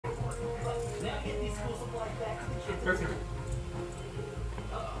Perfect. Perfect.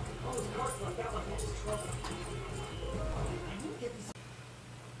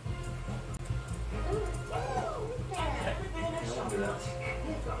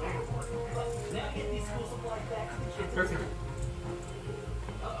 Perfect.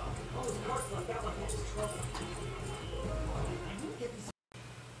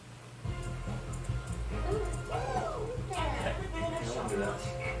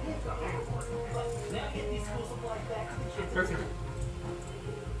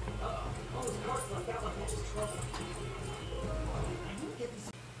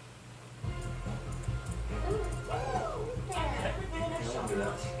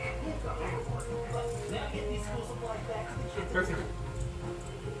 Perfect.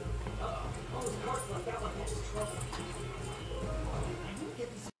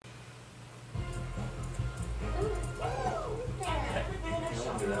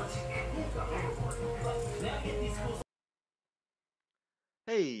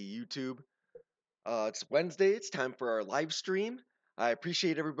 Hey YouTube, it's Wednesday. It's time for our live stream. I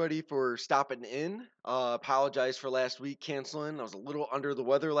appreciate everybody for stopping in. Apologize for last week canceling. I was a little under the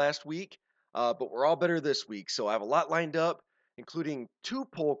weather last week, but we're all better this week. So I have a lot lined up, including 2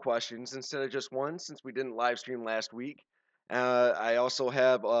 poll questions instead of just one, since we didn't live stream last week. I also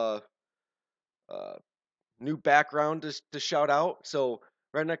have a new background to shout out. So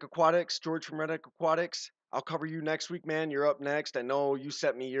Redneck Aquatics, George from Redneck Aquatics. I'll cover you next week, man. You're up next. I know you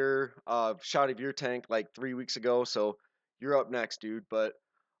sent me your shot of your tank like 3 weeks ago, so you're up next, dude. But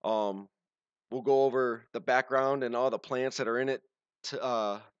um, we'll go over the background and all the plants that are in it.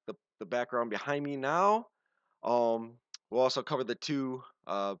 The background behind me now. Um, we'll also cover the 2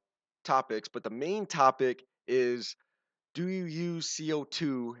 topics, but the main topic is: do you use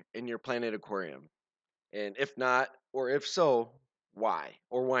CO2 in your planet aquarium? And if not, or if so, why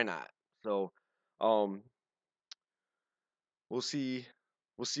or why not? So, um, we'll see.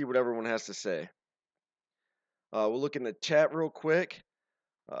 We'll see what everyone has to say. We'll look in the chat real quick.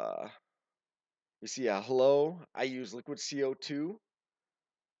 Uh, we see a hello. I use liquid CO2.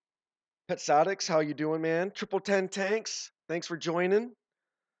 Petsotics, how you doing, man? Triple 10 tanks. Thanks for joining.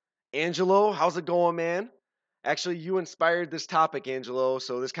 Angelo, how's it going, man? Actually, you inspired this topic, Angelo.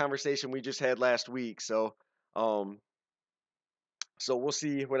 So this conversation we just had last week. Um, so we'll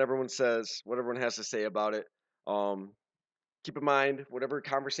see what everyone says, what everyone has to say about it. Um, Keep in mind, whatever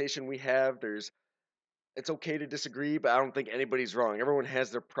conversation we have, it's okay to disagree, but I don't think anybody's wrong. Everyone has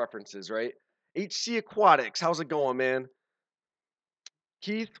their preferences, right? HC Aquatics, how's it going, man?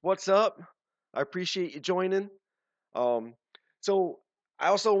 Keith, what's up? I appreciate you joining. Um, so I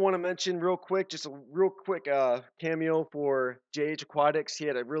also want to mention real quick, just a real quick cameo for JH Aquatics. He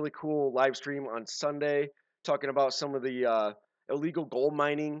had a really cool live stream on Sunday talking about some of the illegal gold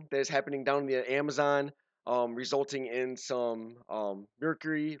mining that is happening down in the Amazon, resulting in some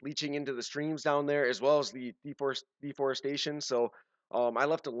mercury leaching into the streams down there, as well as the deforestation. So I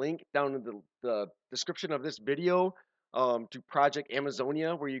left a link down in the description of this video to Project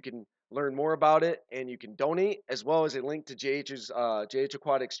Amazonia, where you can learn more about it and you can donate, as well as a link to JH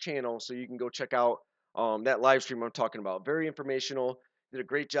Aquatics channel, so you can go check out that live stream I'm talking about. Very informational. Did a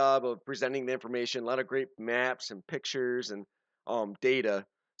great job of presenting the information. A lot of great maps and pictures and data.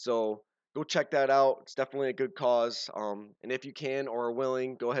 So go check that out. It's definitely a good cause. And if you can or are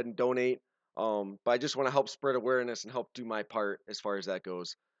willing, go ahead and donate. But I just want to help spread awareness and help do my part as far as that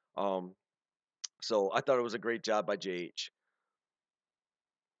goes. So I thought it was a great job by JH.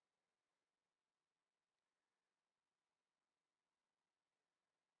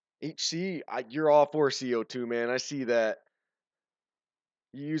 HC, you're all for CO2, man. I see that.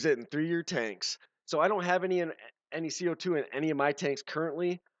 You use it in 3-year tanks. So I don't have any CO2 in any of my tanks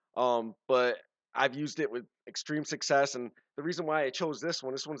currently, but I've used it with extreme success. And the reason why I chose this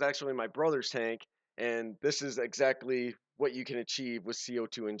one's actually my brother's tank, and this is exactly what you can achieve with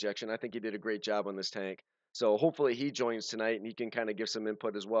CO2 injection. I think he did a great job on this tank. So hopefully he joins tonight and he can kind of give some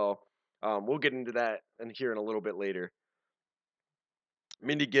input as well. We'll get into that and here in a little bit later.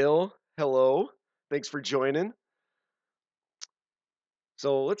 Mindy Gill, hello. Thanks for joining.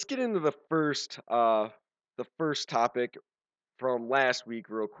 So let's get into the first topic from last week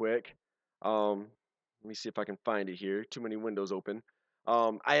real quick. Let me see if I can find it here. Too many windows open.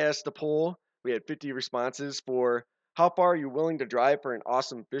 I asked a poll. We had 50 responses for how far are you willing to drive for an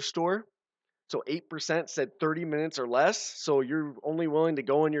awesome fish store. So 8% said 30 minutes or less. So you're only willing to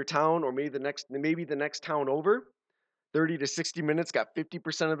go in your town or maybe the next town over. 30 to 60 minutes got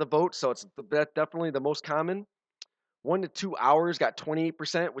 50% of the vote. So it's definitely the most common. 1 to 2 hours got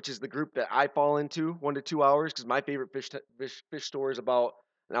 28%, which is the group that I fall into. 1 to 2 hours, because my favorite fish store is about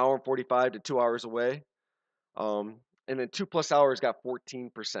an hour and 45 to 2 hours away. Um, and then 2+ hours got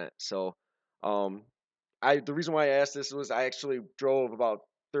 14%. So, um, the reason why I asked this was I actually drove about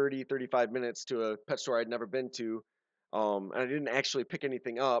 35 minutes to a pet store I'd never been to, and I didn't actually pick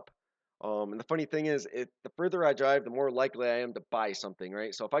anything up. And the funny thing is, the further I drive, the more likely I am to buy something,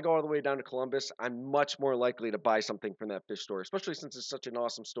 right? So if I go all the way down to Columbus, I'm much more likely to buy something from that fish store, especially since it's such an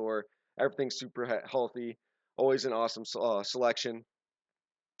awesome store. Everything's super healthy, always an awesome selection.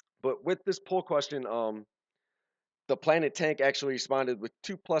 But with this poll question, the Planet Tank actually responded with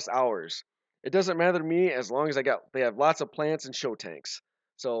 2+ hours. It doesn't matter to me as long as they have lots of plants and show tanks.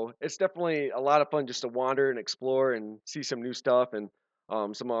 So it's definitely a lot of fun just to wander and explore and see some new stuff and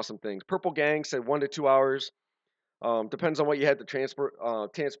some awesome things. Purple Gang said 1 to 2 hours. Depends on what you had to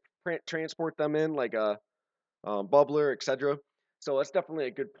transport them in, like a bubbler, etc. So that's definitely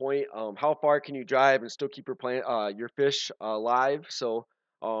a good point. How far can you drive and still keep your fish alive? So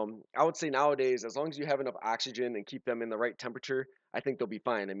I would say nowadays, as long as you have enough oxygen and keep them in the right temperature, I think they'll be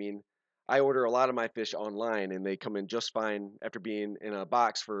fine. I mean, I order a lot of my fish online, and they come in just fine after being in a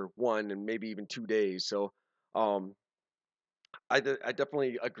box for 1 and maybe even 2 days. So um, I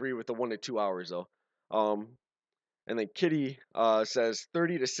definitely agree with the 1 to 2 hours though. Um, and then Kitty says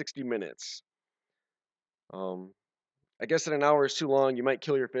 30 to 60 minutes. Um, I guess that an hour is too long. You might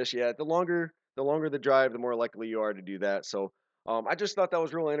kill your fish. Yeah, the longer the drive, the more likely you are to do that. So, I just thought that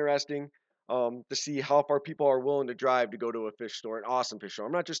was real interesting to see how far people are willing to drive to go to a fish store, an awesome fish store.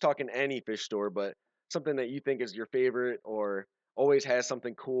 I'm not just talking any fish store, but something that you think is your favorite or always has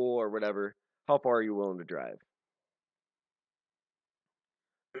something cool or whatever. How far are you willing to drive?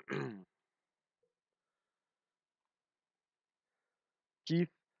 Keith,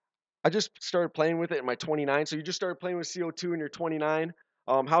 I just started playing with it in my 29. So you just started playing with CO2 in your 29.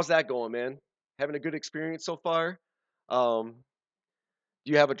 How's that going, man? Having a good experience so far? Um,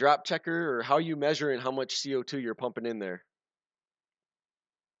 Do you have a drop checker, or how are you measuring how much CO2 you're pumping in there?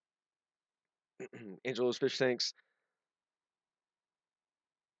 Angelo's fish tanks.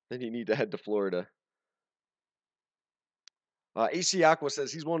 Then you need to head to Florida. AC Aqua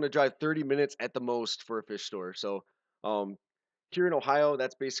says he's willing to drive 30 minutes at the most for a fish store. So, um, here in Ohio,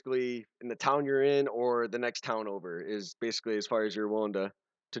 that's basically in the town you're in or the next town over is basically as far as you're willing to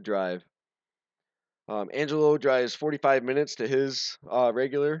drive. Angelo drives 45 minutes to his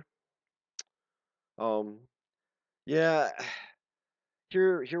regular. Um, yeah,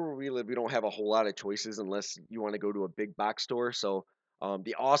 here where we live, we don't have a whole lot of choices unless you want to go to a big box store. So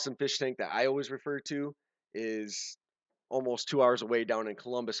the awesome fish tank that I always refer to is almost 2 hours away down in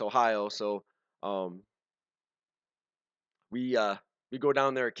Columbus, Ohio. So um, we uh, we go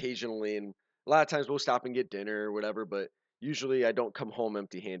down there occasionally, and a lot of times we'll stop and get dinner or whatever. But usually I don't come home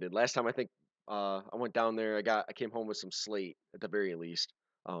empty-handed. Last time I think I went down there, I came home with some slate at the very least.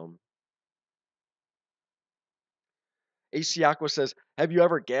 Um, AC Aqua says, "Have you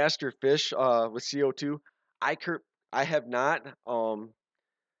ever gassed your fish with CO2?" I cur- I have not.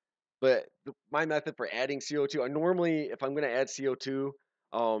 But my method for adding CO2, I normally, if I'm going to add CO2,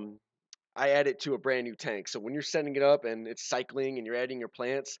 um, I add it to a brand new tank. So when you're setting it up and it's cycling and you're adding your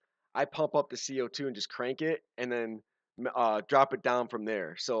plants, I pump up the CO2 and just crank it, and then drop it down from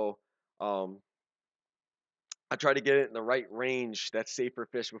there. So um, I try to get it in the right range that's safe for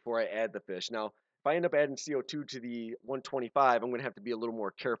fish before I add the fish. Now, if I end up adding CO2 to the 125, I'm going to have to be a little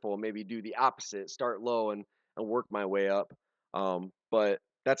more careful and maybe do the opposite, start low and work my way up. But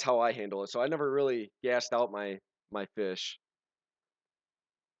that's how I handle it. So I never really gassed out my fish.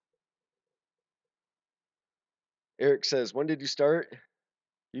 Eric says, "When did you start?"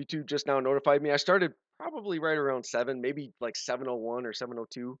 YouTube just now notified me. I started probably right around 7, maybe like 7:01 or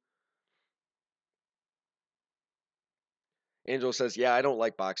 7:02. Angel says, "Yeah, I don't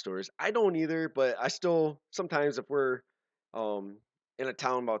like box stores." I don't either, but I still sometimes if we're in a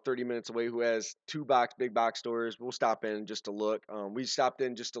town about 30 minutes away who has two big box stores, we'll stop in just to look. We stopped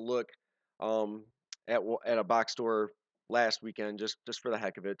in just to look um at a box store last weekend just for the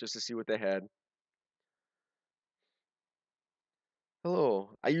heck of it, just to see what they had. Hello.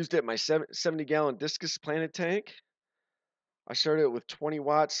 I used it in my 70-gallon discus planet tank. I started with 20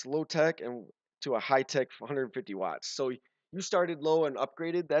 watts low tech and to a high tech 150 watts. So you started low and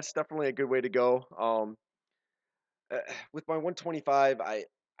upgraded. That's definitely a good way to go. Uh, with my 125, I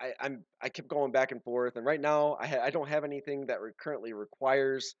kept going back and forth, and right now I don't have anything that currently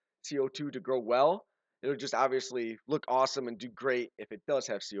requires CO2 to grow well. It'll just obviously look awesome and do great if it does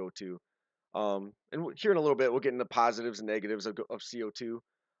have CO2. Here in a little bit, we'll get into positives and negatives of CO2.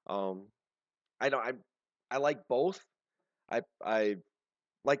 Um, I don't I like both. I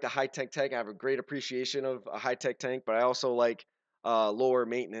like the high tech tank. I have a great appreciation of a high tech tank, but I also like lower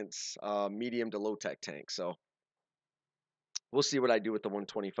maintenance, medium to low tech tank. So We'll see what I do with the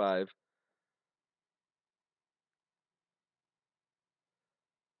 125.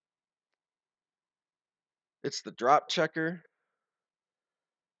 It's the drop checker.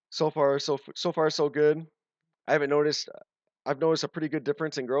 So far so good. I haven't noticed. I've noticed a pretty good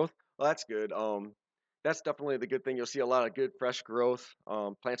difference in growth. Well, that's good. That's definitely the good thing. You'll see a lot of good fresh growth.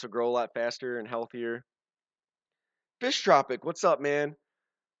 Plants will grow a lot faster and healthier. Fish Tropic, what's up, man?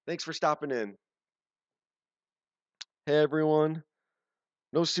 Thanks for stopping in. Hey, everyone.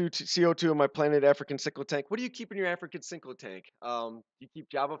 No CO2 in my Planet African Cichlids tank. What do you keep in your African Cichlids tank? You keep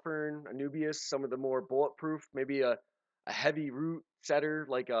Java Fern, Anubias, some of the more bulletproof, maybe a heavy root setter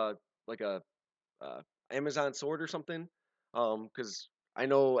like a uh, Amazon sword or something. Because I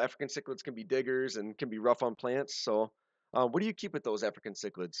know African cichlids can be diggers and can be rough on plants. So, what do you keep with those African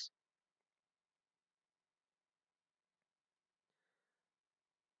cichlids?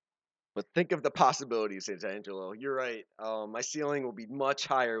 But think of the possibilities, Angelo. You're right. My ceiling will be much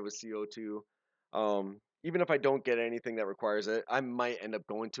higher with CO2. Even if I don't get anything that requires it, I might end up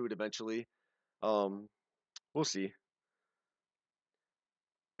going to it eventually. Um, we'll see.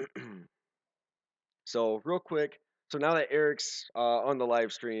 So real quick, so now that Eric's on the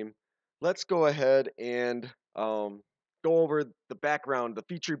live stream, let's go ahead and go over the background, the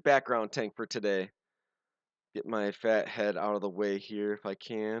featured background tank for today. Get my fat head out of the way here if I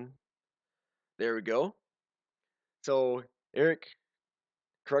can. There we go. So Eric,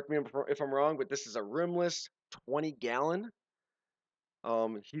 correct me if I'm wrong, but this is a rimless 20-gallon.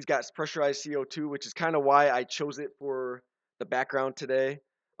 He's got pressurized CO2, which is kind of why I chose it for the background today.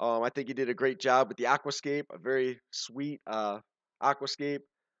 I think he did a great job with the aquascape, a very sweet aquascape.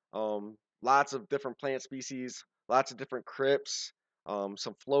 Lots of different plant species, lots of different crypts,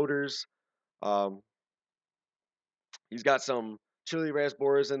 some floaters. Um, he's got some chili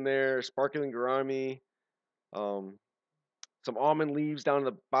raspberries in there, sparkling gourami, um, some almond leaves down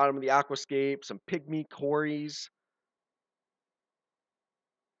at the bottom of the aquascape, some pygmy cories.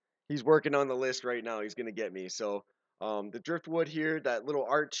 He's working on the list right now. He's gonna get me. So the driftwood here, that little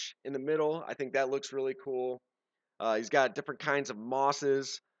arch in the middle, I think that looks really cool. He's got different kinds of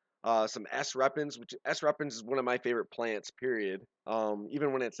mosses, some S repens, which S repens is one of my favorite plants. Period.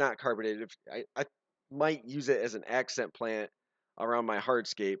 Even when it's not carbonated, I might use it as an accent plant around my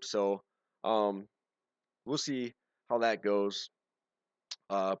hardscape. So um, we'll see how that goes.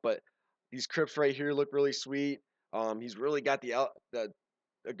 But these crypts right here look really sweet. He's really got the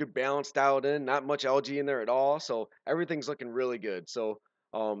a good balance dialed in, not much algae in there at all. So everything's looking really good. So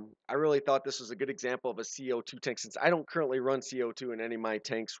I really thought this was a good example of a CO2 tank since I don't currently run CO2 in any of my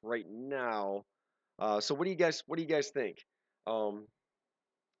tanks right now. So what do you guys think? Um,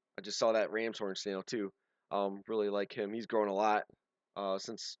 I just saw that ram's horn snail too. Really like him. He's grown a lot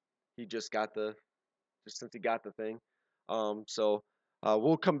since he just since he got the thing.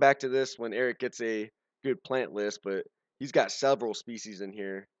 We'll come back to this when Eric gets a good plant list, but he's got several species in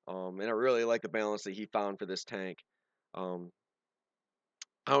here. And I really like the balance that he found for this tank. Um,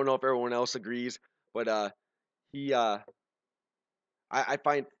 I don't know if everyone else agrees, but he I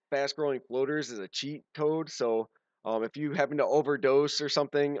find fast growing floaters is a cheat code. So if you happen to overdose or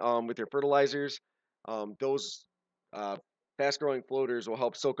something with your fertilizers, those uh, fast growing floaters will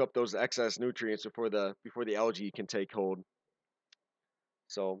help soak up those excess nutrients before the algae can take hold.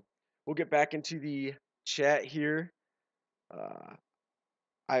 So we'll get back into the chat here. Uh,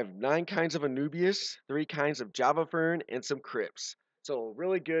 I have 9 kinds of Anubias, 3 kinds of Java Fern, and some Crypts. So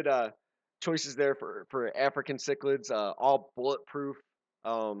really good choices there for African cichlids, all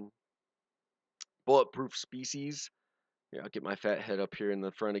um, bulletproof species. Yeah, I'll get my fat head up here in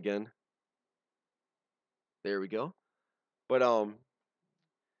the front again. There we go. But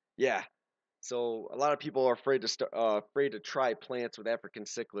yeah. So a lot of people are afraid to try plants with African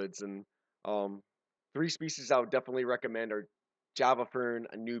cichlids, and um, 3 species I would definitely recommend are Java Fern,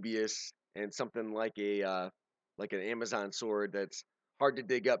 Anubias, and something like an Amazon sword that's hard to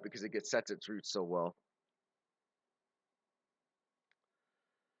dig up because it sets its roots so well.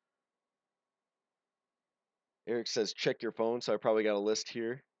 Eric says check your phone, so I probably got a list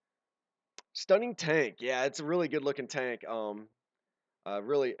here. Stunning tank, yeah, it's a really good looking tank. I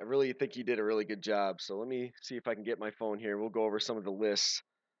really think he did a really good job. So let me see if I can get my phone here. We'll go over some of the lists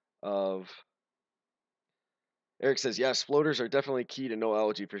of. Eric says yes, floaters are definitely key to no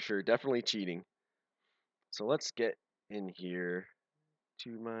algae for sure. Definitely cheating. So let's get in here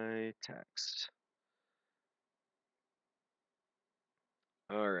to my text.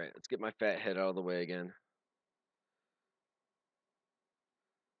 All right, let's get my fat head out of the way again.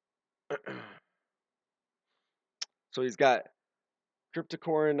 So he's got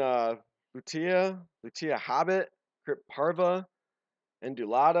Cryptocorin lutea Hobbit, Crypt parva,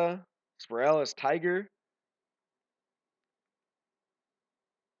 undulata, spiralis tiger.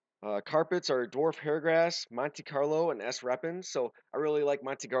 Carpets are dwarf hairgrass, Monte Carlo, and S. repens. So I really like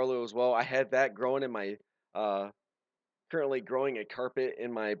Monte Carlo as well. I had that growing in my uh, currently growing a carpet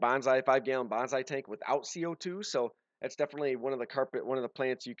in my bonsai 5 gallon bonsai tank without CO2. So that's definitely one of the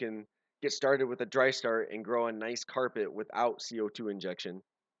plants you can get started with a dry start and grow a nice carpet without CO2 injection.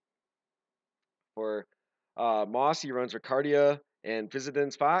 For moss, he runs Ricardia and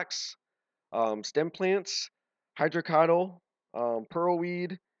Visidens fox. Stem plants, hydrocotyl,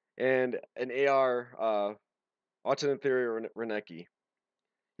 pearlweed, and an AR Autumnatheria reneki.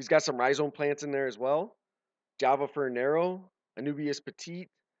 He's got some rhizome plants in there as well. Java fern narrow, Anubias petite.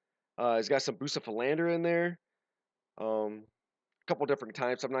 He's got some bucephalandra in there. A couple different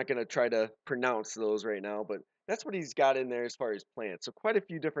types. I'm not going to try to pronounce those right now, but that's what he's got in there as far as plants. So quite a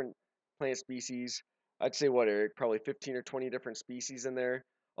few different plant species. I'd say what, Eric? Probably 15 or 20 different species in there,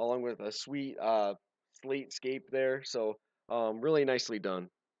 along with a sweet slate scape there. So really nicely done.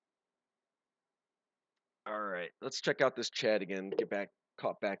 All right, let's check out this chat again. Get back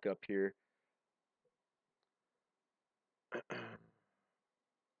caught back up here.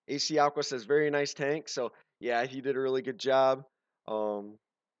 AC Aqua says very nice tank. So yeah, he did a really good job. Um,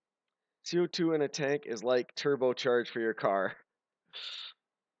 CO2 in a tank is like turbocharge for your car.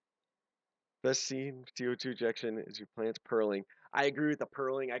 Best seen CO2 ejection is your plants pearling. I agree with the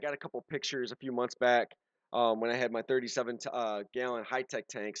pearling. I got a couple pictures a few months back when I had my 37 gallon high tech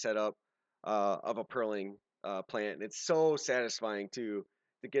tank set up of a pearling plant, and it's so satisfying too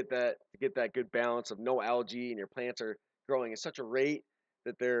to get that good balance of no algae and your plants are growing at such a rate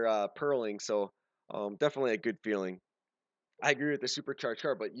that they're pearling. So definitely a good feeling. I agree with the supercharged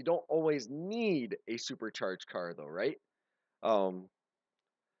car, but you don't always need a supercharged car though, right? Um,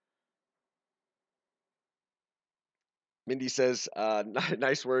 Mindy says,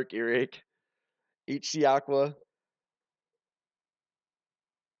 nice work, Eric. HC Aqua.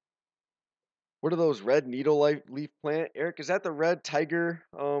 What are those red needle leaf plant? Eric, is that the red tiger?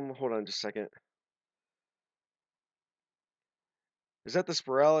 Hold on just a second. Is that the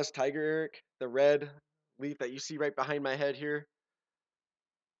spiralis tiger, Eric? The red leaf that you see right behind my head here?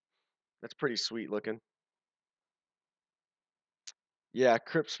 That's pretty sweet looking. Yeah,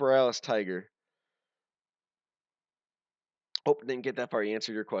 Crypt spiralis tiger. Hope didn't get that far. You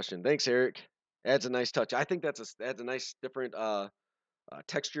answered your question. Thanks, Eric. Adds a nice touch. I think adds a nice different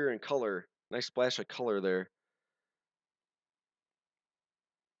texture and color. Nice splash of color there.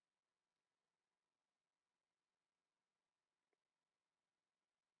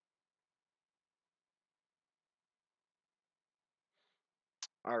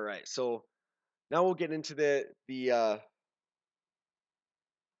 All right, so now we'll get into the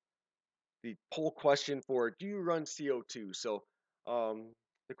poll question for do you run CO2? So um,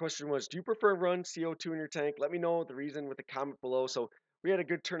 the question was, do you prefer run CO2 in your tank? Let me know the reason with the comment below. So we had a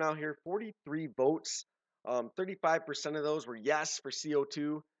good turnout here, 43 votes. 35% of those were yes for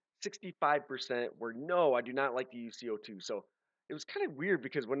CO2. 65% were no, I do not like to use CO2. So it was kind of weird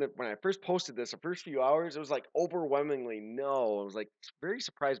because when I first posted this, the first few hours, it was like overwhelmingly no. I was like very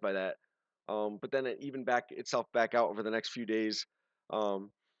surprised by that. But then it evened itself back out over the next few days. Um,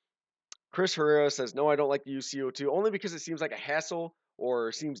 Chris Herrera says, no, I don't like to use CO2 only because it seems like a hassle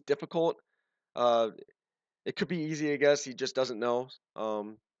or seems difficult. Uh, it could be easy, I guess. He just doesn't know.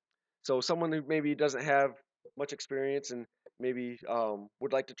 So someone who maybe doesn't have much experience and maybe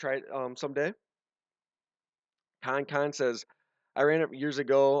would like to try it someday. Khan says, I ran it years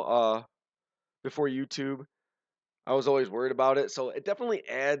ago before YouTube. I was always worried about it. So it definitely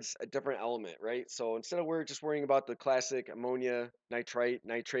adds a different element, right? So instead of we're just worrying about the classic ammonia, nitrate,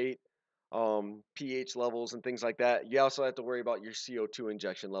 pH levels and things like that, you also have to worry about your CO2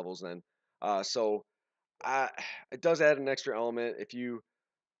 injection levels then. So it does add an extra element if you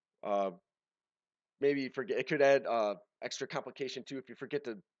uh, maybe forget. It could add extra complication too if you forget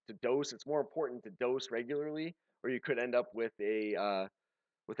to dose. It's more important to dose regularly, or you could end up with a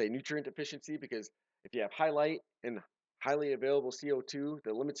nutrient deficiency because if you have highlight and highly available CO2,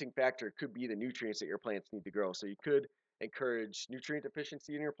 the limiting factor could be the nutrients that your plants need to grow. So you could encourage nutrient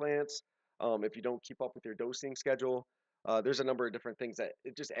deficiency in your plants if you don't keep up with your dosing schedule. There's a number of different things that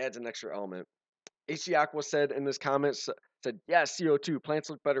it just adds an extra element. AC Aqua said in this comment, said, yes, CO2, plants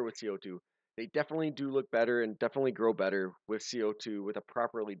look better with CO2. They definitely do look better and definitely grow better with CO2 with a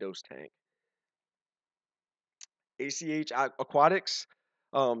properly dosed tank. ACH Aquatics,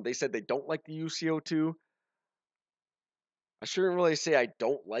 they said they don't like to use CO2. I shouldn't really say I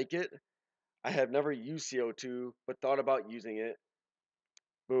don't like it. I have never used CO2, but thought about using it.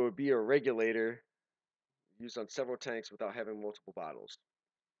 But it would be a regulator. used on several tanks without having multiple bottles.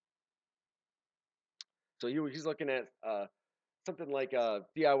 So he's looking at something like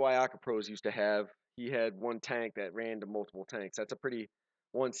DIY Aqua Pros used to have. He had one tank that ran to multiple tanks. That's a pretty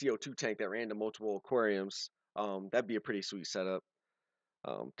one CO2 tank that ran to multiple aquariums. That'd be a pretty sweet setup.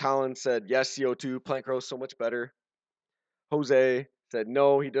 Colin said yes, CO2 plant growth so much better. Jose said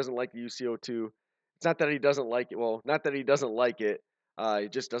no, he doesn't like to use CO2. It's not that he doesn't like it. Well, not that he doesn't like it. He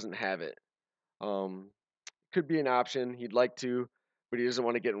just doesn't have it. Um, could be an option. He'd like to, but he doesn't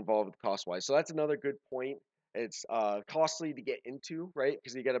want to get involved cost wise. So that's another good point. It's costly to get into, right?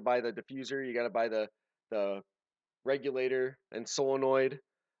 Because you got to buy the diffuser, you got to buy the regulator and solenoid.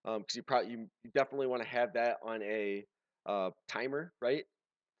 Because you definitely want to have that on a timer, right?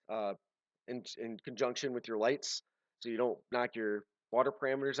 Uh, in conjunction with your lights, so you don't knock your water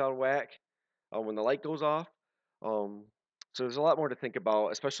parameters out of whack when the light goes off. Um, so there's a lot more to think about,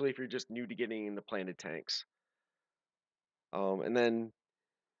 especially if you're just new to getting into planted tanks. And then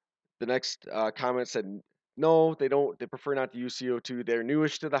the next comment said, no, they don't. They prefer not to use CO2. They're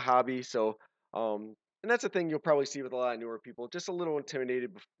newish to the hobby, so and that's a thing you'll probably see with a lot of newer people, just a little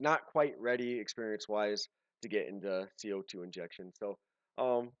intimidated, not quite ready experience-wise to get into CO2 injection. So,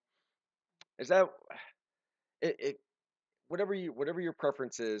 is that it? Whatever your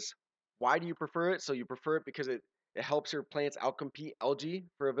preference is, why do you prefer it? So you prefer it because it helps your plants outcompete algae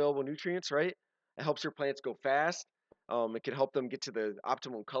for available nutrients, right? It helps your plants go fast. It can help them get to the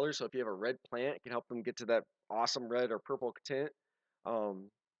optimum color. So if you have a red plant, it can help them get to that awesome red or purple tint. Um,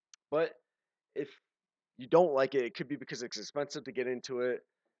 but if you don't like it, it could be because it's expensive to get into it.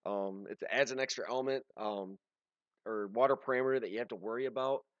 It adds an extra element or water parameter that you have to worry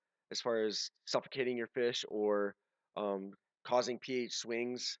about as far as suffocating your fish or um, causing pH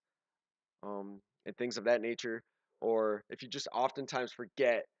swings and things of that nature. Or if you just oftentimes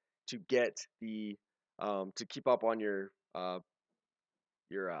forget to get the to keep up on your uh,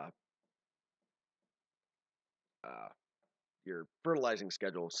 your fertilizing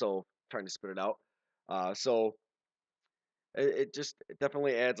schedule. So trying to spit it out. So it just it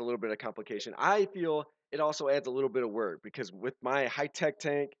definitely adds a little bit of complication. I feel it also adds a little bit of work because with my high tech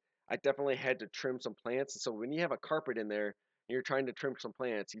tank, I definitely had to trim some plants. So when you have a carpet in there and you're trying to trim some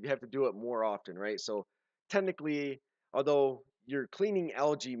plants, you have to do it more often, right? So technically, although you're cleaning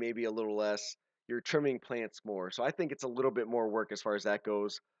algae maybe a little less, you're trimming plants more. So I think it's a little bit more work as far as that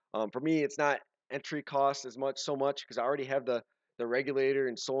goes. For me, it's not entry cost as much so much because I already have the regulator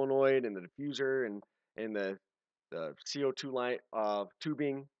and solenoid and the diffuser and the CO2 line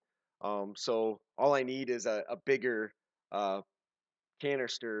tubing. So all I need is a bigger uh,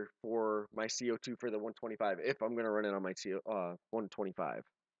 canister for my CO2 for the 125 if I'm going to run it on my 125.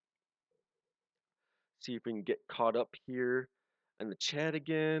 See if we can get caught up here in the chat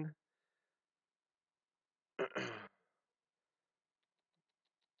again.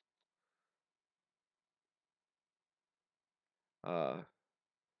 uh,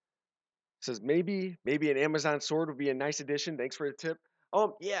 Says maybe an Amazon sword would be a nice addition. Thanks for the tip.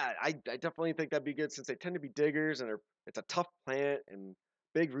 Yeah, I definitely think that'd be good since they tend to be diggers and it's a tough plant and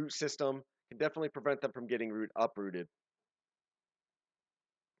big root system can definitely prevent them from getting uprooted.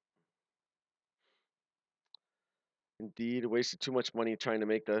 Indeed, wasted too much money trying to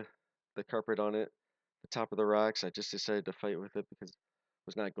make the carpet on it, the top of the rocks. I just decided to fight with it because it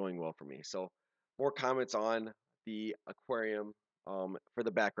was not going well for me. So, more comments on the aquarium for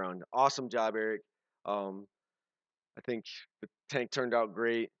the background. Awesome job, Eric. Um, I think the tank turned out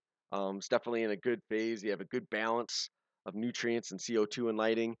great. It's definitely in a good phase. You have a good balance of nutrients and CO2 and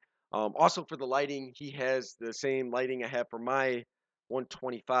lighting. Also for the lighting, he has the same lighting I have for my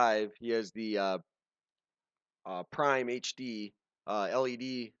 125. He has the Prime HD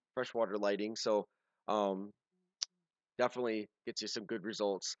LED freshwater lighting. So um, definitely gets you some good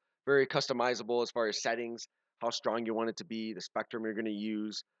results. Very customizable as far as settings, how strong you want it to be, the spectrum you're going to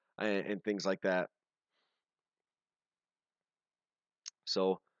use, and things like that.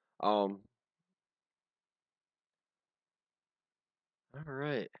 So, all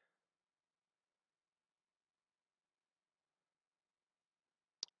right.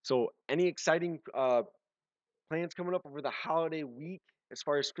 So, any exciting plans coming up over the holiday week as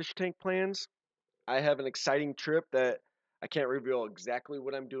far as fish tank plans? I have an exciting trip that I can't reveal exactly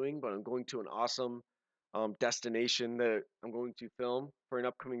what I'm doing, but I'm going to an awesome destination that I'm going to film for an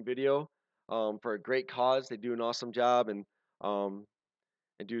upcoming video for a great cause. They do an awesome job um,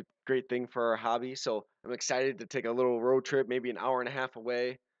 and do a great thing for our hobby. So I'm excited to take a little road trip, maybe an hour and a half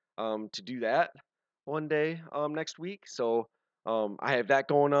away, to do that one day next week. So I have that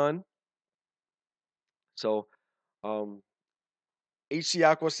going on. So HC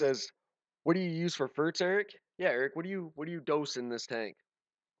Aqua says What do you use for ferts, Eric? Yeah, Eric, what do you dose in this tank?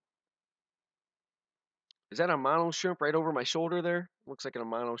 Is that a mono shrimp right over my shoulder there? Looks like a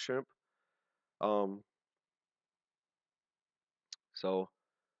mono shrimp. Um, so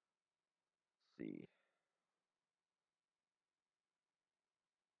let's see.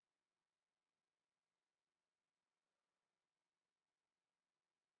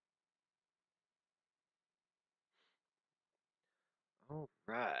 All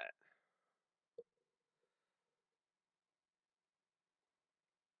right.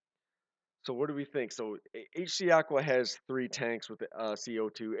 So what do we think? So HC Aqua has 3 tanks with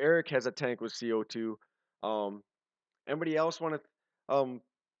CO2. Eric has a tank with CO2. Um, anybody else want to?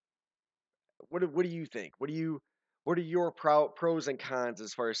 What do you think? What are your pros and cons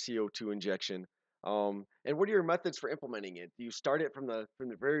as far as CO2 injection? And what are your methods for implementing it? Do you start it from the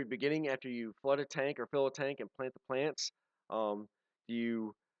very beginning after you flood a tank or fill a tank and plant the plants? Do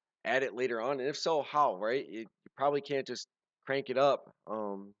you add it later on? And if so, how? Right? You probably can't just crank it up.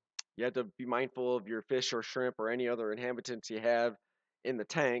 You have to be mindful of your fish or shrimp or any other inhabitants you have in the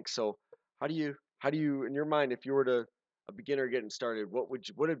tank. So how do you in your mind, if you were to a beginner getting started,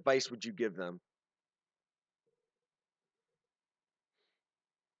 what advice would you give them?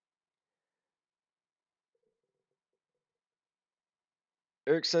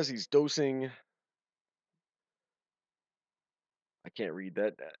 Eric says he's dosing. I can't read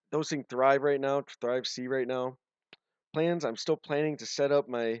that. Dosing Thrive right now. Thrive C right now. Plans. I'm still planning to set up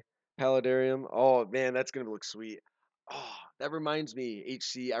my paludarium. Oh man, that's gonna look sweet. Oh, that reminds me,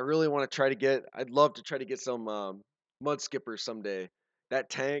 HC. I really want to try to get. I'd love to try to get some mud skippers someday. That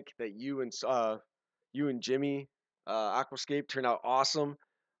tank that you and Jimmy Aquascape turned out awesome.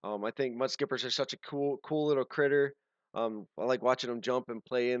 I think mud skippers are such a cool little critter. I like watching them jump and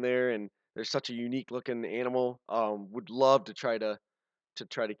play in there, and they're such a unique looking animal. Would love to try to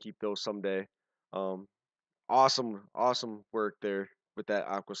keep those someday. Um, awesome work there with that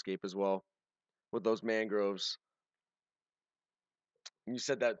aquascape as well with those mangroves. And you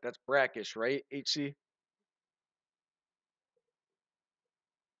said that's brackish, right? HC.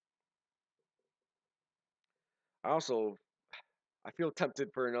 I also I feel tempted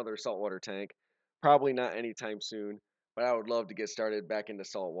for another saltwater tank. Probably not anytime soon, but I would love to get started back into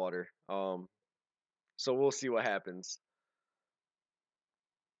saltwater. So we'll see what happens.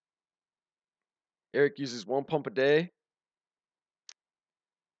 Eric uses 1 pump a day.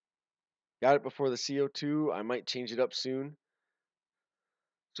 Got it before the CO2. I might change it up soon.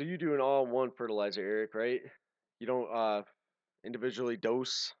 So you do an all-in-one fertilizer, Eric, right? You don't individually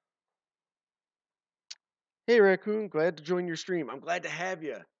dose. Hey, Raccoon, glad to join your stream. I'm glad to have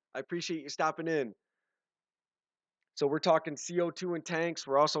you. I appreciate you stopping in. So we're talking CO2 in tanks.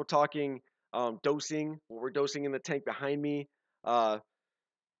 We're also talking dosing. What we're dosing in the tank behind me. Uh,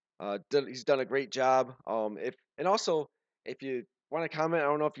 he's done a great job. If and also if you want to comment, I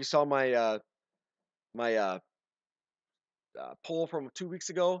don't know if you saw my poll from 2 weeks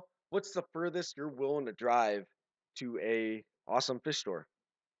ago. What's the furthest you're willing to drive to a awesome fish store?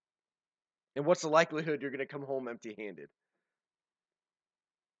 And what's the likelihood you're going to come home empty-handed?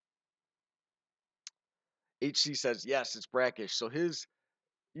 HC says yes, it's brackish. So his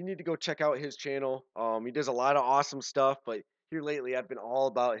you need to go check out his channel. He does a lot of awesome stuff, but here lately I've been all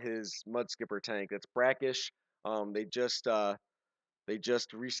about his mud skipper tank. That's brackish. They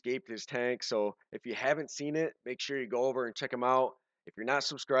just rescaped his tank. So if you haven't seen it, make sure you go over and check him out. If you're not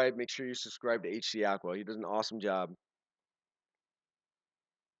subscribed, make sure you subscribe to HC Aqua. He does an awesome job.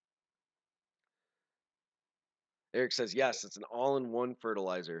 Eric says yes, it's an all-in-one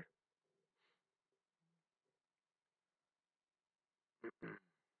fertilizer.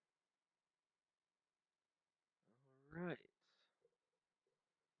 All right.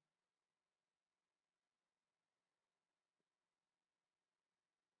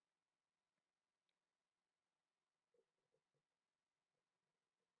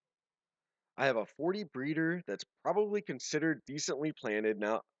 I have a 40 breeder that's probably considered decently planted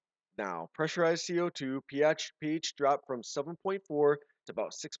now. Pressurized CO2, pH dropped from 7.4 to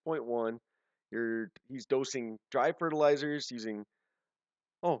about 6.1. He's dosing dry fertilizers using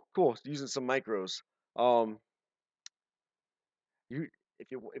oh cool, using some micros. Um you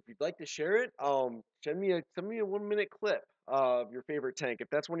if you'd like to share it, send me a 1 minute clip of your favorite tank. If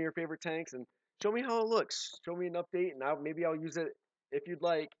that's one of your favorite tanks, and show me how it looks. Show me an update, and maybe I'll use it if you'd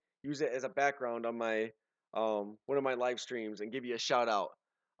like. Use it as a background on my one of my live streams and give you a shout out.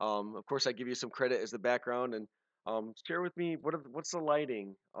 Of course, I give you some credit as the background, and share with me what's the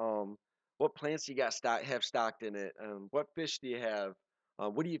lighting. What plants you got have stocked in it. What fish do you have?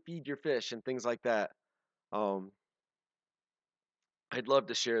 What do you feed your fish and things like that. Um, I'd love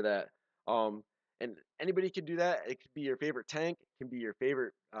to share that. Um, and anybody can do that. It could be your favorite tank, it can be your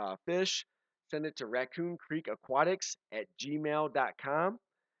favorite fish. Send it to Raccoon Creek Aquatics at gmail.com,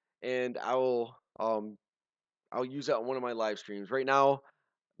 and I'll use that on one of my live streams. Right now,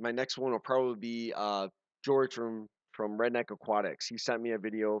 my next one will probably be George from Redneck Aquatics. He sent me a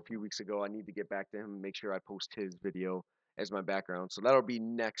video a few weeks ago. I need to get back to him and make sure I post his video as my background. So that'll be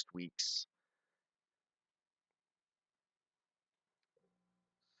next week's.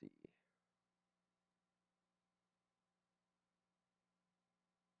 Let's see.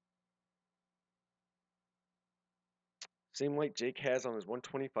 Same light Jake has on his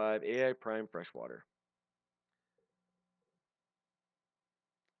 125 AI Prime freshwater.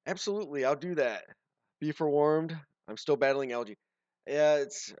 Absolutely, I'll do that. Be forewarned. I'm still battling algae. Yeah,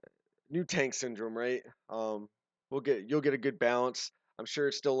 it's new tank syndrome, right? You'll get a good balance. I'm sure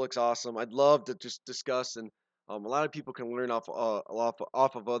it still looks awesome. I'd love to just discuss, and a lot of people can learn off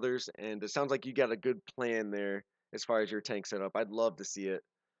of others, and it sounds like you got a good plan there as far as your tank setup. I'd love to see it.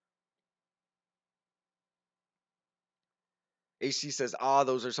 AC says, "Ah,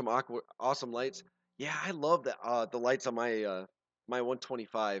 those are some awesome lights." Yeah, I love the lights on my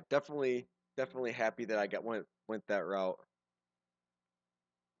 125. Definitely happy that I went that route.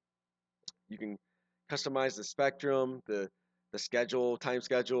 You can customize the spectrum, the schedule, time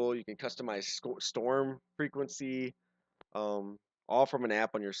schedule. You can customize storm frequency, um, all from an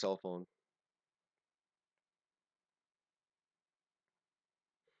app on your cell phone.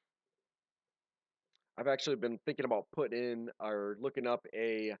 I've actually been thinking about putting in or looking up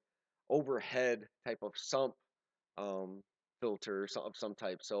a overhead type of sump um, filter of some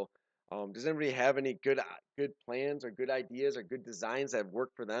type. So, does anybody have any good plans or good ideas or good designs that have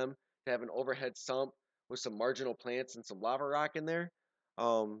worked for them to have an overhead sump with some marginal plants and some lava rock in there?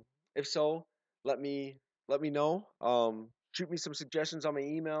 Um, if so, let me let me know. Shoot me some suggestions on my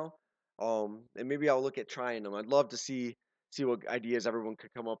email, and maybe I'll look at trying them. I'd love to see what ideas everyone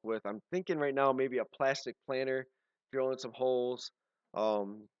could come up with. I'm thinking right now maybe a plastic planter, drilling some holes.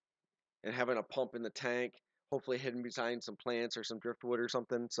 Um, and having a pump in the tank, hopefully hidden behind some plants or some driftwood or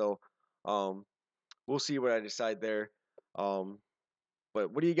something. So um, we'll see what I decide there. Um,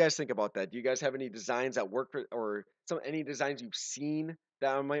 but what do you guys think about that? Do you guys have any designs that work for, or any designs you've seen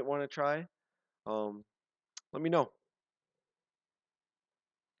that I might want to try? Um, let me know.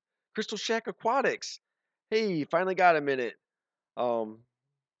 Crystal Shack Aquatics. Hey, finally got a minute. Um,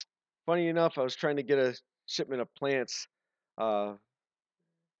 funny enough, I was trying to get a shipment of plants. Uh,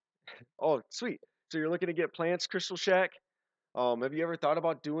 oh, sweet. So you're looking to get plants, Crystal Shack? Have you ever thought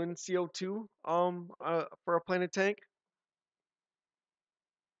about doing CO2 for a planted tank?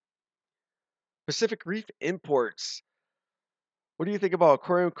 Pacific Reef Imports. What do you think about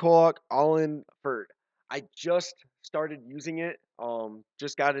aquarium coag all in fert? I just started using it.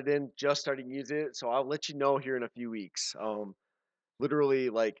 Just got it in, just started using it, so I'll let you know here in a few weeks. Literally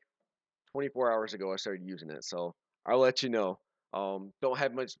like 24 hours ago I started using it, so I'll let you know. Don't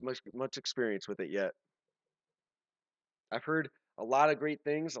have much experience with it yet. I've heard a lot of great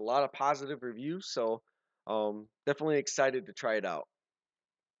things, a lot of positive reviews, so definitely excited to try it out.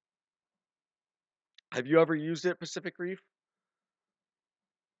 Have you ever used it, Pacific Reef?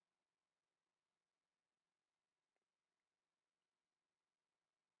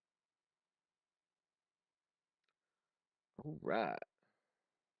 All right.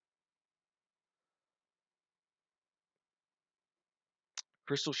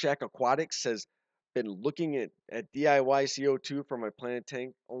 Crystal Shack Aquatics says, been looking at DIY CO2 for my plant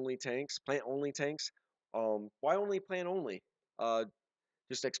only tanks. Why only plant only? Uh,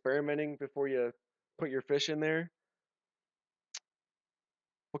 just experimenting before you put your fish in there.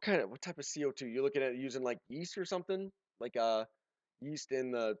 What type of CO2? You're looking at using like yeast or something? Like yeast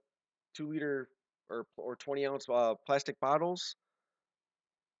in the 2 liter or 20 ounce plastic bottles?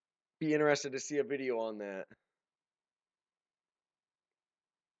 Be interested to see a video on that.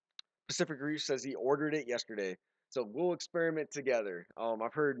 Pacific Reef says he ordered it yesterday. So we'll experiment together.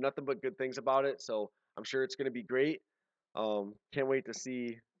 I've heard nothing but good things about it, so I'm sure it's going to be great. Can't wait to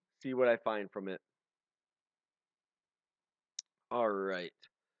see what I find from it. All right.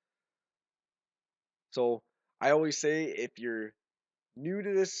 So I always say if you're new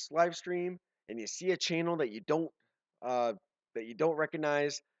to this live stream and you see a channel uh, that you don't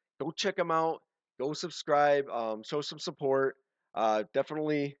recognize, go check them out. Go subscribe. Show some support.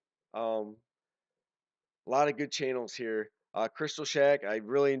 Definitely um, a lot of good channels here. Crystal Shack, I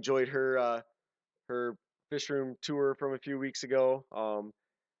really enjoyed her fish room tour from a few weeks ago.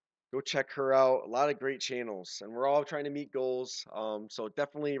 Go check her out. A lot of great channels, and we're all trying to meet goals. So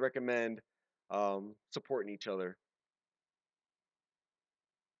definitely recommend supporting each other.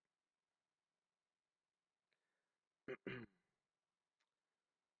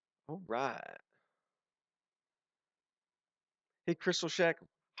 All right. Hey, Crystal Shack,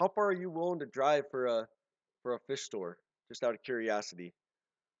 how far are you willing to drive for a fish store? Just out of curiosity.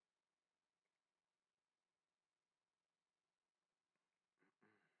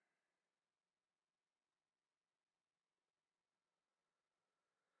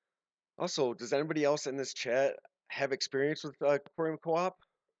 Also, does anybody else in this chat have experience with aquarium co-op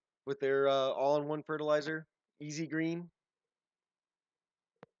with their all-in-one fertilizer, Easy Green?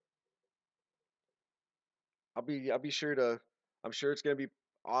 I'll be sure to. I'm sure it's gonna be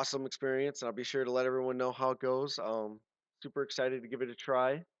awesome experience, and I'll be sure to let everyone know how it goes. Super excited to give it a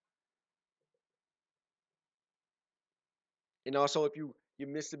try. And also, if you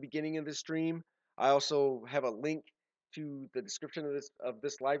missed the beginning of the stream, I also have a link to the description of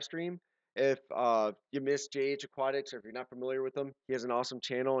this live stream. If you missed JH Aquatics, or if you're not familiar with him, he has an awesome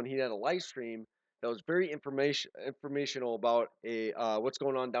channel, and he had a live stream that was very informational about a what's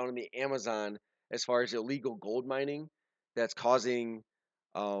going on down in the Amazon as far as illegal gold mining that's causing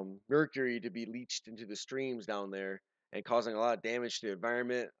mercury to be leached into the streams down there and causing a lot of damage to the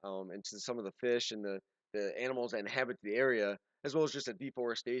environment and to some of the fish and the animals that inhabit the area, as well as just a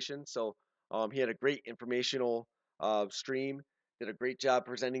deforestation. So he had a great informational stream, did a great job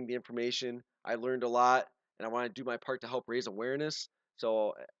presenting the information. I learned a lot, and I want to do my part to help raise awareness.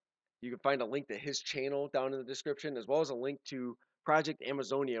 So you can find a link to his channel down in the description, as well as a link to Project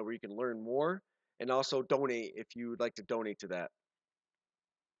Amazonia, where you can learn more and also donate if you would like to donate to that.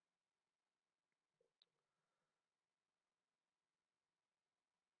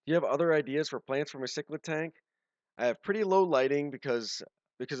 Do you have other ideas for plants from a cichlid tank? I have pretty low lighting because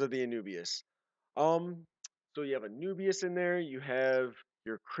of the Anubias. Um, so you have Anubias in there, you have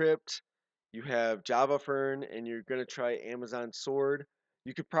your Crypt, you have Java Fern, and you're gonna try Amazon Sword.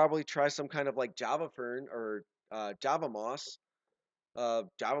 You could probably try some kind of like Java Fern or Java Moss.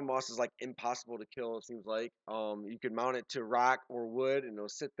 Java Moss is like impossible to kill, it seems like. You could mount it to rock or wood, and it'll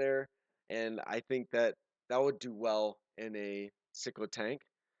sit there. And I think that that would do well in a cichlid tank.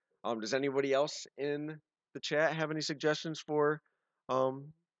 Does anybody else in the chat have any suggestions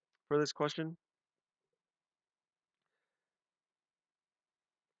um, for this question?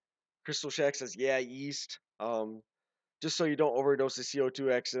 Crystal Shack says, yeah, yeast. Just so you don't overdose the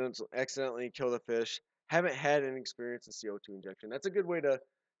CO2 accidentally kill the fish. Haven't had any experience in CO2 injection. That's a good way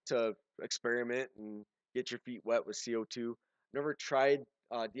to experiment and get your feet wet with CO2. Never tried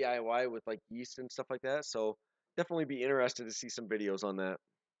DIY with like yeast and stuff like that, so definitely be interested to see some videos on that.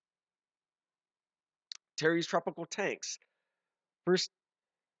 Terry's Tropical Tanks. First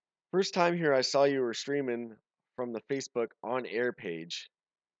First time here I saw you were streaming from the Facebook on air page.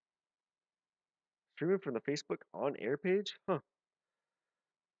 Streaming from the Facebook on air page? Huh.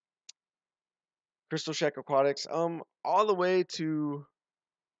 Crystal Shack Aquatics. All the way to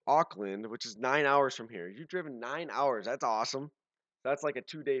Auckland, which is 9 hours from here. You've driven 9 hours. That's awesome. That's like a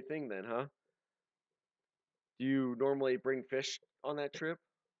 2 day thing then, huh? Do you normally bring fish on that trip?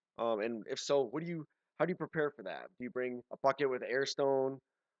 And if so, how do you prepare for that? Do you bring a bucket with air stone,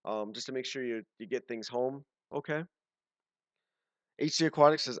 just to make sure you get things home? Okay. HC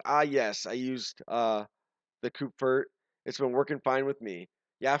Aquatics says, yes, I used the Coopfert. It's been working fine with me.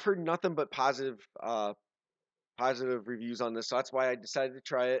 Yeah, I've heard nothing but positive reviews on this, so that's why I decided to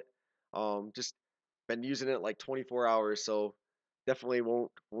try it. Just been using it like 24 hours, so definitely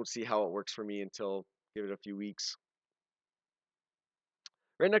won't see how it works for me until give it a few weeks.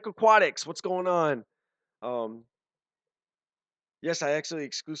 Redneck Aquatics, what's going on? Um, yes, I actually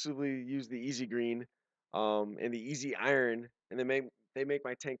exclusively use the Easy Green, and the Easy Iron, and they make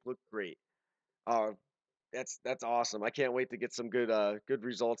my tank look great. Uh, that's awesome. I can't wait to get some good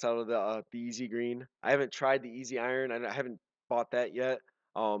results out of the Easy Green. I haven't tried the Easy Iron. I haven't bought that yet.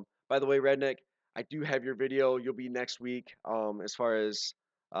 By the way, Redneck, I do have your video. You'll be next week. Uh as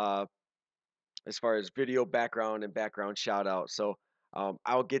far as video background and background shout out. So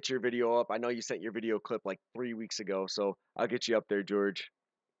I'll get your video up. I know you sent your video clip like 3 weeks ago, so I'll get you up there, George.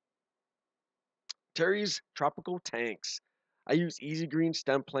 Terry's Tropical Tanks. I use Easy Green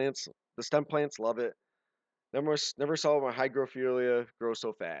stem plants. The stem plants love it. Never saw my hydrophilia grow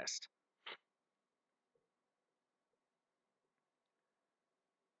so fast.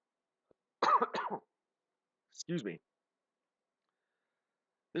 Excuse me.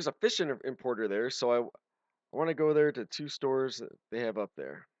 There's a fish importer there, so I want to go there to 2 stores that they have up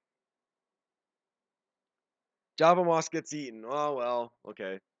there. Java moss gets eaten. Oh well,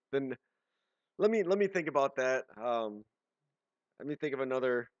 okay. Then let me think about that. Let me think of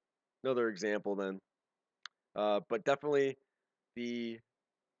another example then. But definitely the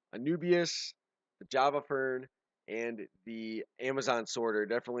Anubias, the Java fern, and the Amazon sorter.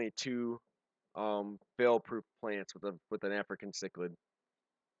 Definitely two fail-proof plants with an African cichlid.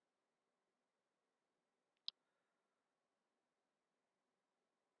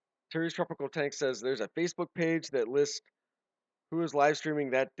 Terry's Tropical Tank says there's a Facebook page that lists who is live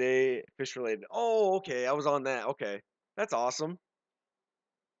streaming that day, fish related. Oh, okay, I was on that. Okay, that's awesome.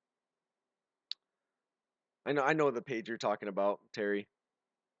 I know the page you're talking about, Terry.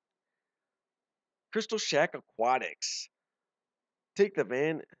 Crystal Shack Aquatics. Take the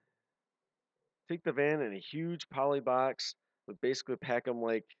van, take the van in a huge poly box, but basically pack them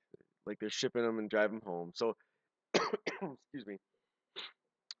like they're shipping them and drive them home. So, excuse me.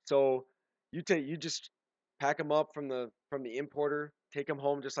 So you just pack them up from the importer, take them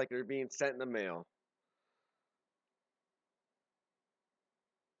home just like they're being sent in the mail.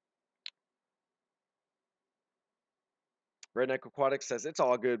 Redneck Aquatics says it's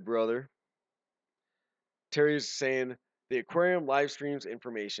all good, brother. Terry's saying the aquarium live streams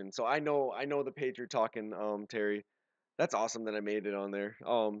information. So I know the page you're talking, Terry. That's awesome that I made it on there.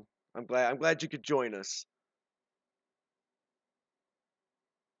 I'm glad you could join us.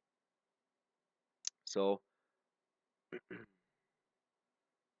 So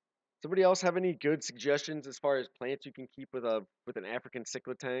somebody else have any good suggestions as far as plants you can keep with an African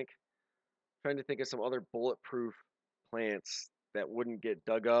cichlid tank? Trying to think of some other bulletproof plants that wouldn't get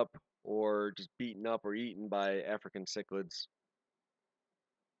dug up or just beaten up or eaten by African cichlids.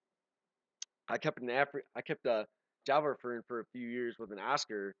 I kept a Java fern for a few years with an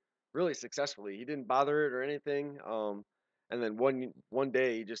Oscar really successfully. He didn't bother it or anything. And then one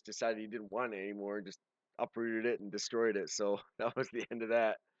day he just decided he didn't want it anymore and just uprooted it and destroyed it. So that was the end of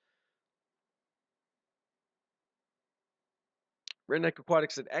that. Redneck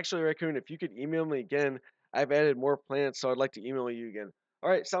Aquatics said, actually, Raccoon, if you could email me again, I've added more plants, so I'd like to email you again. All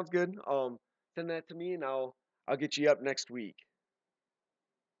right, sounds good. Send that to me and I'll get you up next week.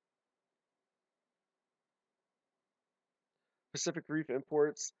 Pacific Reef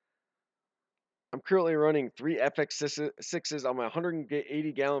Imports. I'm currently running three FX6s on my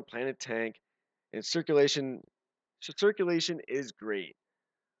 180 gallon planted tank, and circulation is great.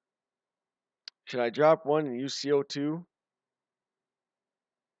 Should I drop one and use CO2?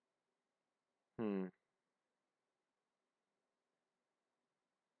 Hmm,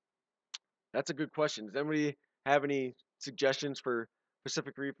 that's a good question. Does anybody have any suggestions for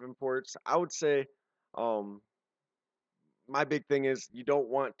Pacific Reef Imports? I would say, um, my big thing is you don't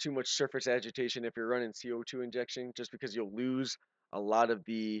want too much surface agitation if you're running CO2 injection, just because you'll lose a lot of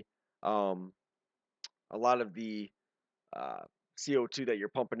the um, a lot of the uh, CO2 that you're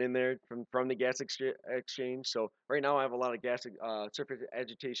pumping in there from the exchange. So right now I have a lot of surface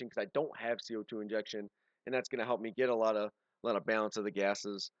agitation because I don't have CO2 injection, and that's going to help me get a lot of balance of the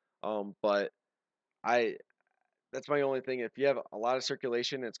gases. But I that's my only thing. If you have a lot of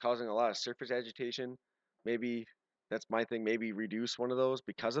circulation, it's causing a lot of surface agitation. Maybe that's my thing. Maybe reduce one of those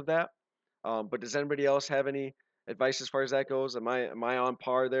because of that. But does anybody else have any advice as far as that goes? Am I on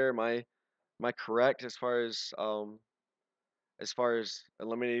par there? Am I correct as far as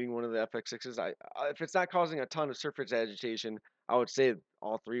eliminating one of the FX6s? If it's not causing a ton of surface agitation, I would say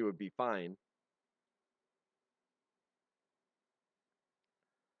all three would be fine.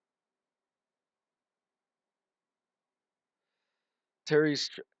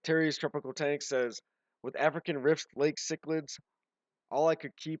 Terry's tropical tank says with African Rift Lake cichlids, all I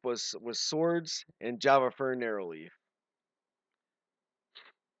could keep was swords and Java fern narrowleaf.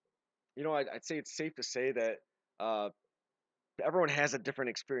 I'd say it's safe to say that uh, everyone has a different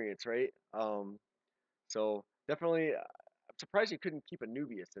experience, right? So definitely, I'm surprised you couldn't keep a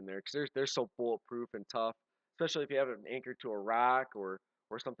Nubius in there because they're so bulletproof and tough, especially if you have it anchored to a rock or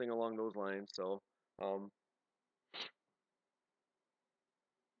something along those lines. So, um,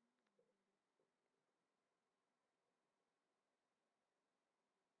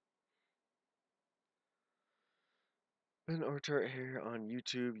 an Orchard here on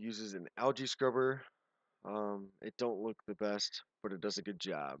YouTube uses an algae scrubber. It don't look the best, but it does a good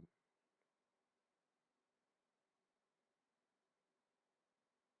job.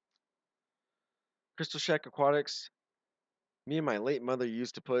 Crystal Shack Aquatics. Me and my late mother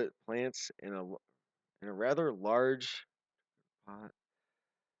used to put plants in a rather large pot.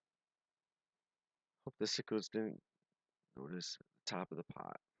 Hope the sickos didn't notice the top of the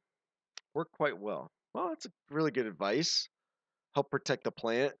pot. Worked quite well. Well, that's a really good advice. Help protect the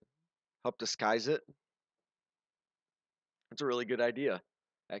plant, help disguise it. It's a really good idea.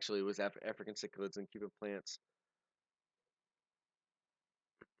 Actually, it was African cichlids and keeping plants.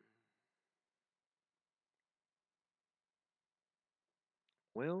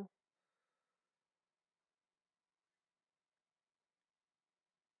 Well,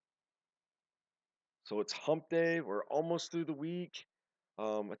 So it's hump day. We're almost through the week.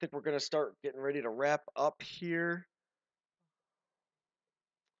 I think we're gonna start getting ready to wrap up here.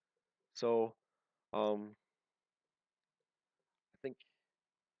 So I think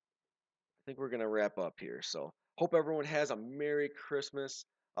we're gonna wrap up here. So hope everyone has a Merry Christmas,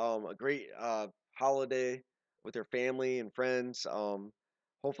 a great holiday with their family and friends.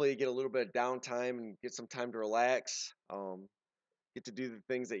 Hopefully you get a little bit of downtime and get some time to relax. Get to do the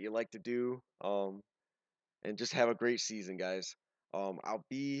things that you like to do. And just have a great season, guys. I'll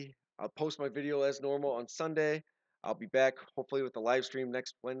post my video as normal on Sunday. I'll be back hopefully with the live stream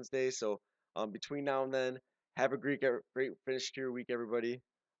next Wednesday. So between now and then, have a great finish to your week, everybody.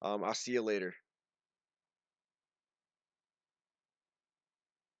 I'll see you later.